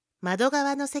窓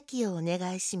側の席をお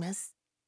願いします。